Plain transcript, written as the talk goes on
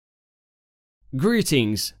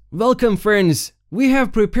Greetings, welcome friends, we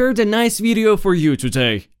have prepared a nice video for you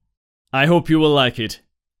today. I hope you will like it.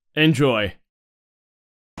 Enjoy.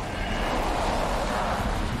 I'm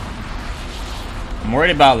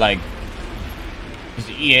worried about like, cause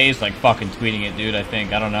EA is like fucking tweeting it, dude. I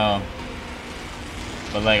think, I don't know,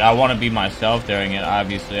 but like I want to be myself during it.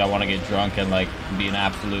 Obviously, I want to get drunk and like be an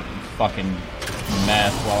absolute fucking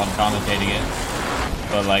mess while I'm commentating it.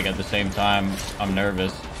 But like at the same time, I'm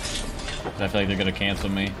nervous because I feel like they're gonna cancel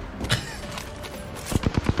me.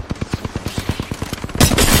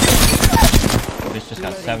 This just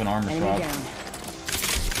got 7 armor swaps.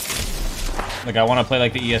 Like I want to play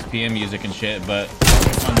like the ESPN music and shit, but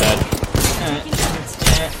I'm dead.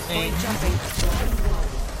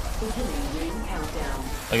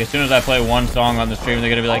 Like as soon as I play one song on the stream,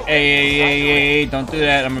 they're gonna be like, hey, don't do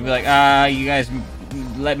that. I'm gonna be like, you guys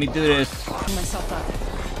let me do this.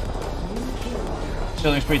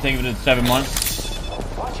 Chilling spree taking it to 7 months.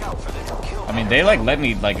 I mean, they like let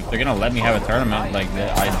me, like if they're gonna let me have a tournament, like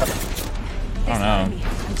I don't know.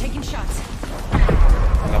 I'm taking shots.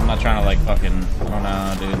 I'm not trying to like fucking, I don't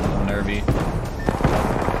know, dude. I'm nervy.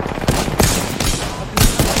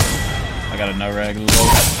 I got a no reg.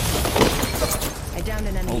 I downed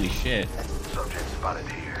an enemy. Holy shit. Subject spotted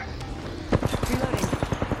here. Reloading.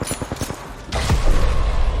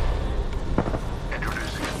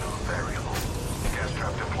 Introducing a new variable. Gas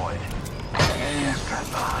trap deployed. Gas trap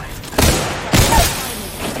behind.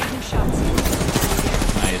 Taking shots.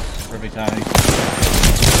 Nice. Perfect timing.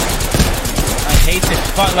 I hate this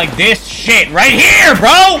fuck like this shit right here,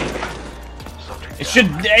 bro! It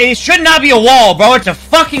should not be a wall, bro. It's a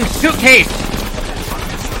fucking suitcase.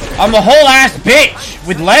 I'm a whole ass bitch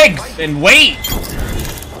with legs and weight.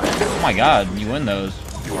 Oh my god, you win those.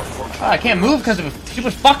 I can't move because of a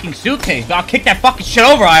stupid fucking suitcase. I'll kick that fucking shit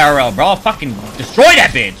over IRL, bro. I'll fucking destroy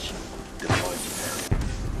that bitch.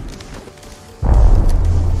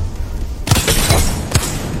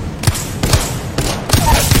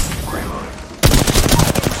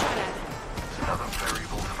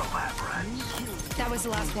 That was the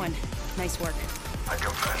last one. Nice work. I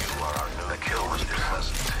confess you are our new. The kill was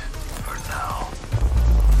pleasant. For now.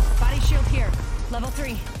 Body shield here. Level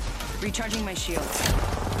 3. Recharging my shields.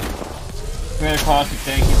 Commander Caustic,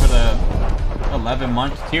 thank you for the 11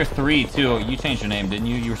 months. Tier 3 too. You changed your name, didn't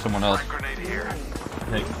you? You were someone else. Grenade here.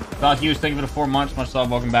 Thought you was thinking for the 4 months. Much love.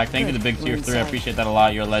 Welcome back. Thank you for the big tier 3. I appreciate that a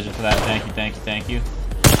lot. You're a legend for that. Thank you.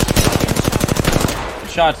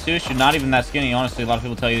 Daltoosh, you're not even that skinny. Honestly, a lot of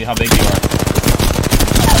people tell you how big you are.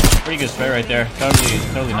 Pretty good spray right there.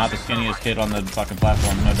 Totally not the skinniest kid on the fucking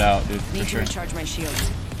platform, no doubt, dude. Need For to sure. recharge my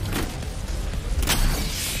shields.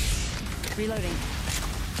 Reloading.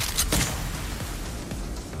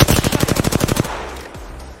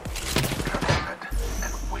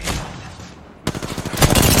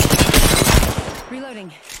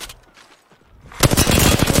 Reloading.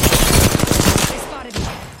 They spotted me.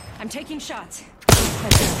 I'm taking shots.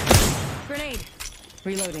 Grenade.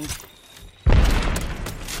 Reloading.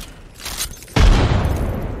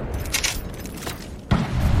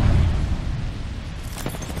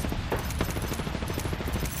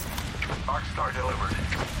 Arc Star delivered.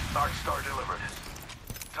 Arc Star delivered.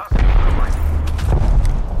 Tossing delivered.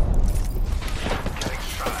 Getting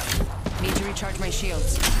shot. Need to recharge my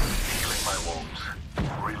shields. Healing my wounds.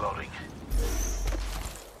 Reloading.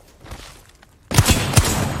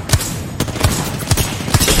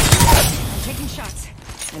 I'm taking shots.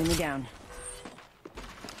 Enemy down.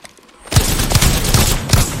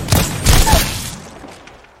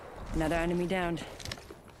 Another enemy downed.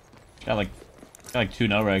 Got like 2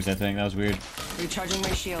 no regs, I think. That was weird. Recharging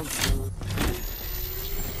my shields.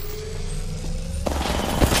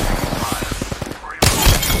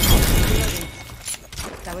 Reloading.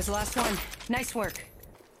 That was the last one. Nice work.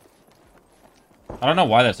 I don't know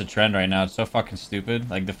why that's a trend right now. It's so fucking stupid.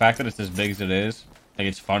 Like the fact that it's as big as it is, like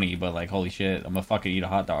it's funny, but like holy shit, I'm gonna fucking eat a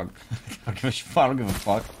hot dog. I don't give a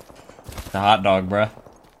fuck. It's a hot dog, bruh.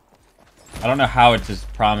 I don't know how it's as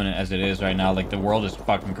prominent as it is right now. Like the world is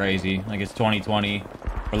fucking crazy. Like it's 2020.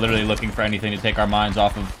 We're literally looking for anything to take our minds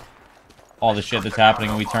off of all the shit that's happening,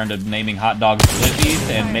 and we turn to naming hot dogs glizzies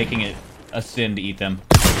and making it a sin to eat them.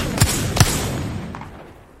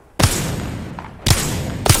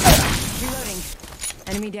 Reloading.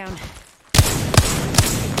 Enemy down.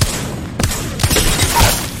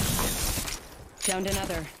 Downed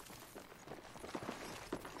another.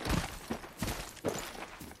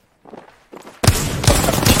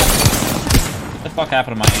 What the fuck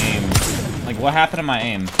happened to my aim? Like, what happened to my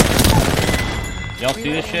aim? Y'all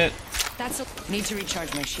see this shit? That's a need to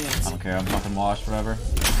recharge my shields. I don't care, I'm fucking washed forever.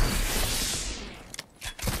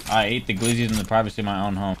 I ate the glizzies in the privacy of my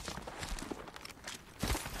own home.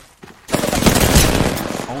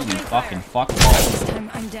 Holy fucking fuck. This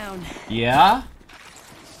time I'm down. Yeah?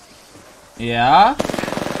 Yeah?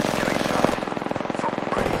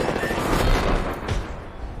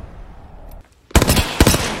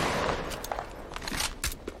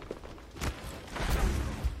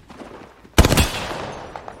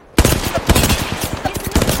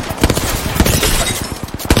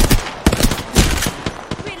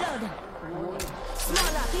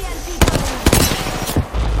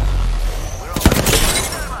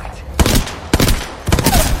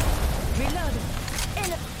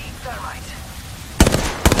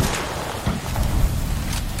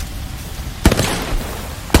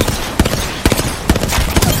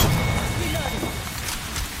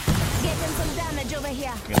 Over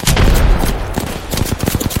here.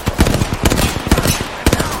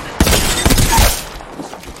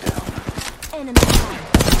 Enemy down.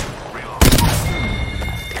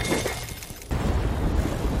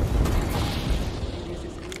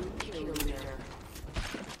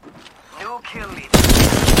 New kill leader.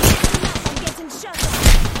 I'm getting shot at.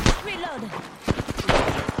 Reload.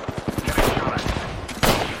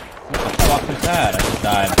 What the fuck was that? I just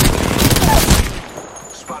died.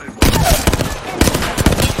 Spotted one.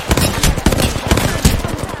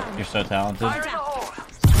 You're so talented. Fire in the hole.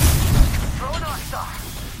 Throw an arc star.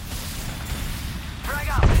 Drag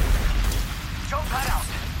out. Jump pad out.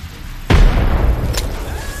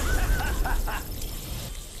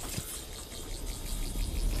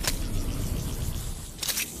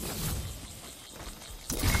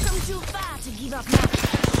 Come too far to give up now.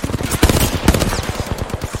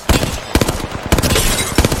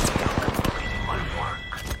 My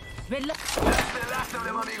work. Reload. That's the last of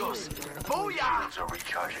them, amigos. Booyah! Shields are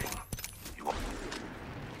recharging. You won't.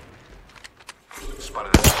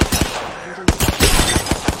 Spotted it.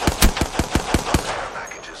 Care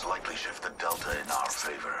packages likely shift the delta in our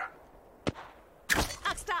favor.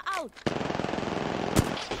 Extra out.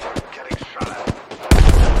 Getting shot at.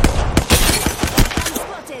 I'm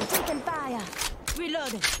spotted. Taking fire.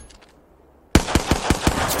 Reloading.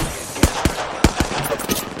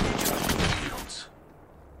 Shields.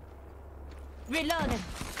 Reloading.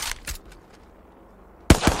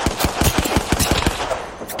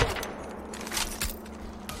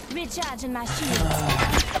 Recharging my shield.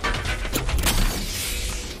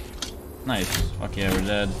 Nice. Fuck yeah, we're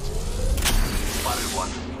dead. Spotted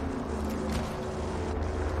one.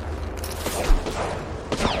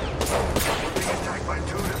 Being attacked by 2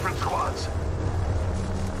 different squads.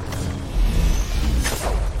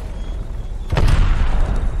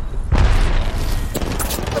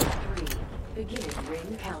 Beginning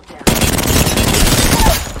ring countdown.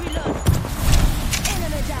 Reload.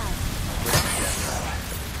 Enemy down.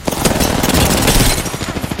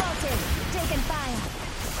 I'm spotted. Taking fire.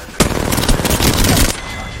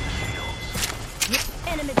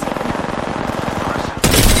 Enemy taken out.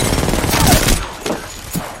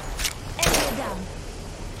 Enemy down.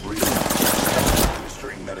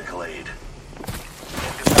 Administering medical aid.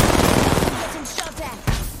 Getting shot at.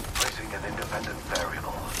 Placing an independent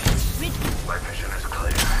variable. Re My vision is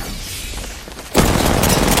clear.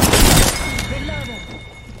 Reloading.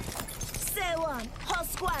 Say one. Whole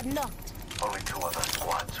squad knocked. Only 2 other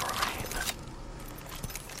squads remain.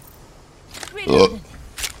 Reloading.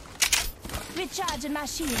 Recharging my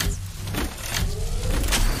shields.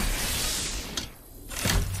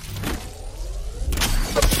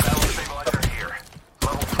 Battle stabilizer here.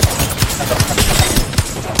 Level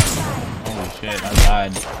Holy shit, I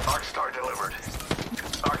died. 3. Arc star delivered.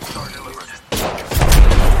 Arc star delivered.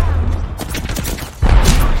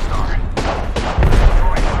 Arc star.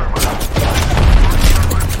 Throwing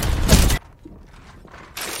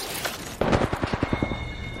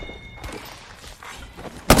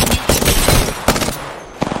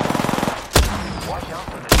Watch out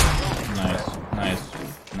for this. Nice, nice,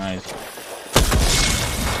 nice.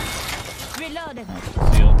 Reloading.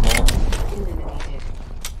 Field goal. Eliminated.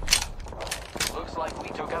 Looks like we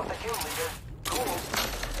took out the kill leader. Cool.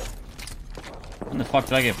 When the fuck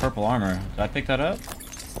did I get purple armor? Did I pick that up?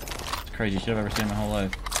 It's the craziest shit I've ever seen in my whole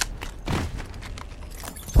life.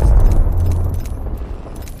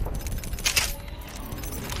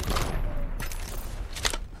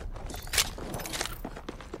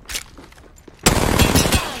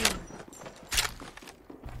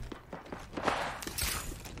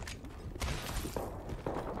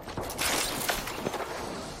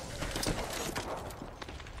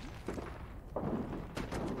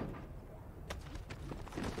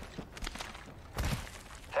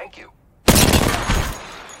 Thank you.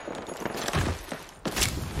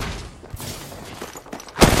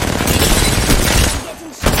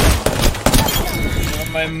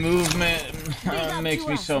 My movement makes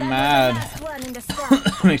me so mad.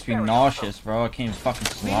 Makes me nauseous, bro. I can't even fucking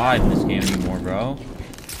slide in this game anymore, bro.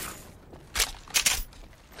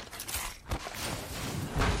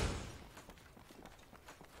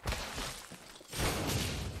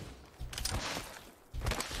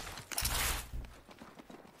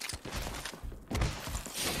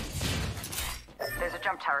 There's a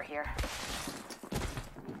jump tower here.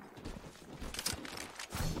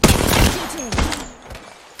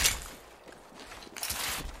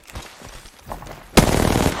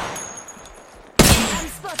 I'm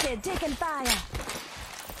spotted, taking fire.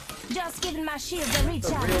 Just giving my shields a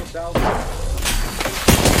recharge.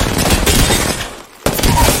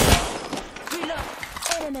 Reload.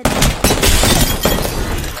 Enemy.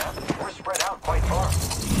 We're spread out quite far.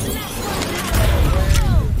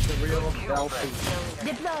 The real Daltoosh.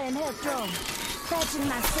 Deploying health drone. Patching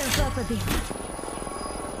myself up a bit.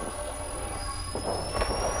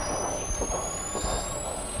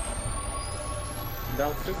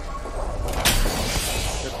 Daltoosh.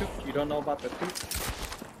 The tooth. You don't know about the tooth?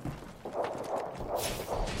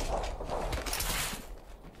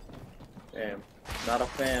 Damn. Not a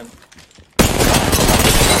fan.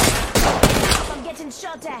 I'm getting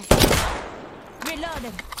shot at.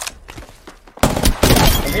 Reloading.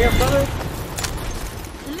 I'm here, brother.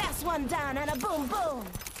 Last one down and a boom boom.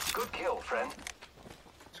 Good kill, friend.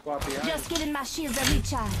 Squad behind. Just giving my shields a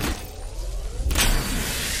recharge.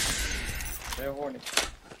 They're horny.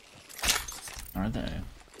 Are they?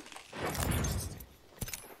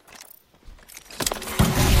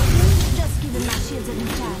 Just giving my shields a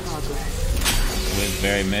recharge. With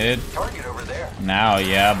very mid. Target over there. Now,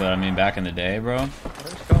 yeah, but I mean back in the day, bro. Let's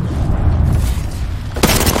go.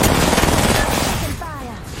 Taking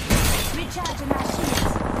fire. Recharging my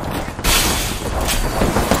shields.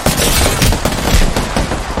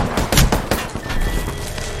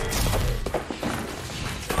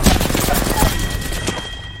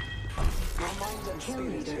 Kill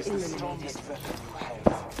leader eliminated.